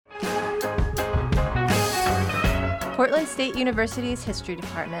Portland State University's History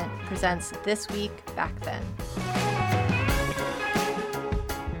Department presents This Week Back Then.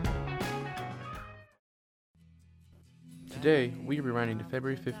 Today, we are rewinding to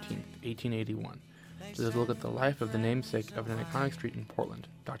February 15th, 1881, to look at the life of the namesake of an iconic street in Portland,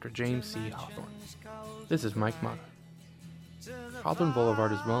 Dr. James C. Hawthorne. This is Mike Mata. Hawthorne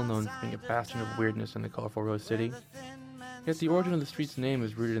Boulevard is well known for being a bastion of weirdness in the colorful Rose City, yet the origin of the street's name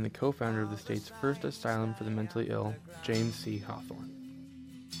is rooted in the co-founder of the state's first asylum for the mentally ill, James C. Hawthorne.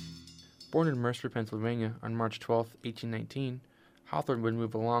 Born in Mercer, Pennsylvania on March 12, 1819, Hawthorne would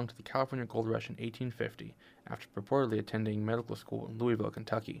move along to the California Gold Rush in 1850 after purportedly attending medical school in Louisville,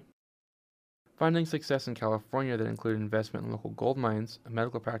 Kentucky. Finding success in California that included investment in local gold mines, a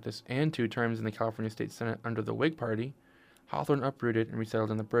medical practice, and 2 terms in the California State Senate under the Whig Party, Hawthorne uprooted and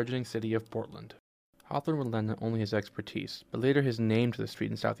resettled in the burgeoning city of Portland. Hawthorne would lend not only his expertise, but later his name to the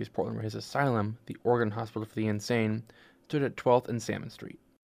street in southeast Portland where his asylum, the Oregon Hospital for the Insane, stood at 12th and Salmon Street.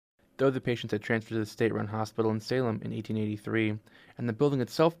 Though the patients had transferred to the state-run hospital in Salem in 1883, and the building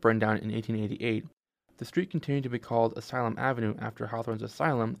itself burned down in 1888, the street continued to be called Asylum Avenue after Hawthorne's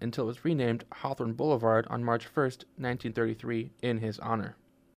asylum until it was renamed Hawthorne Boulevard on March 1, 1933, in his honor.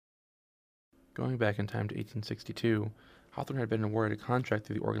 Going back in time to 1862, Hawthorne had been awarded a contract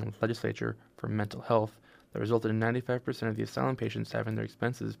through the Oregon legislature for mental health that resulted in 95% of the asylum patients having their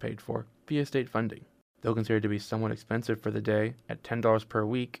expenses paid for via state funding. Though considered to be somewhat expensive for the day, at $10 per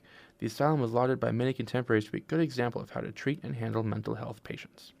week, the asylum was lauded by many contemporaries to be a good example of how to treat and handle mental health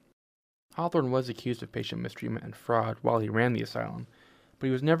patients. Hawthorne was accused of patient mistreatment and fraud while he ran the asylum, but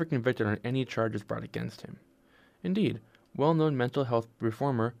he was never convicted on any charges brought against him. Indeed, well-known mental health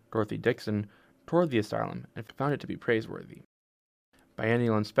reformer Dorothy Dixon toured the asylum and found it to be praiseworthy.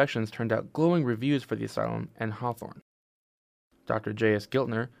 Biennial inspections turned out glowing reviews for the asylum and Hawthorne. Dr. J.S.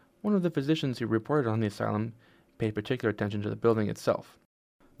 Giltner, one of the physicians who reported on the asylum, paid particular attention to the building itself.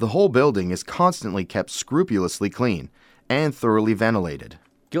 The whole building is constantly kept scrupulously clean and thoroughly ventilated.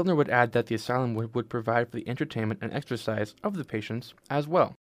 Giltner would add that the asylum would provide for the entertainment and exercise of the patients as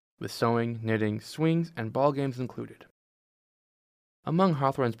well, with sewing, knitting, swings, and ball games included. Among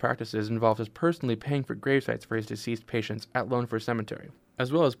Hawthorne's practices involved his personally paying for gravesites for his deceased patients at Lone Fir Cemetery,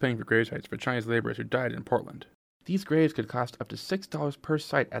 as well as paying for gravesites for Chinese laborers who died in Portland. These graves could cost up to $6 per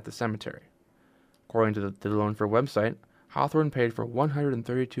site at the cemetery. According to the Lone Fir website, Hawthorne paid for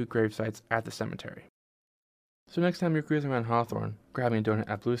 132 gravesites at the cemetery. So next time you're cruising around Hawthorne, grabbing a donut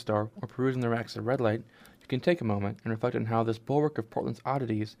at Blue Star, or perusing the racks at Red Light, you can take a moment and reflect on how this bulwark of Portland's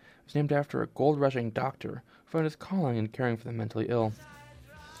oddities was named after a gold-rushing doctor who found his calling in caring for the mentally ill.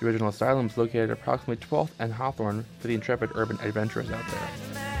 The original asylum is located at approximately 12th and Hawthorne for the intrepid urban adventurers out there.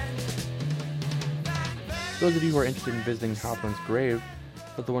 Those of you who are interested in visiting Hawthorne's grave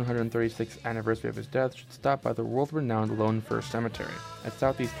for the 136th anniversary of his death should stop by the world-renowned Lone Fir Cemetery at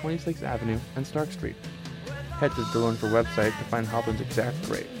Southeast 26th Avenue and Stark Street. Head to the Lone Fir website to find Hawthorne's exact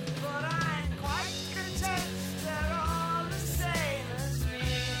grave.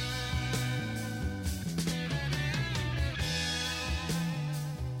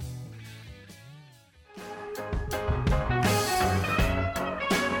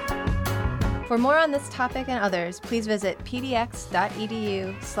 For more on this topic and others, please visit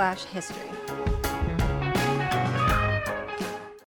pdx.edu/history.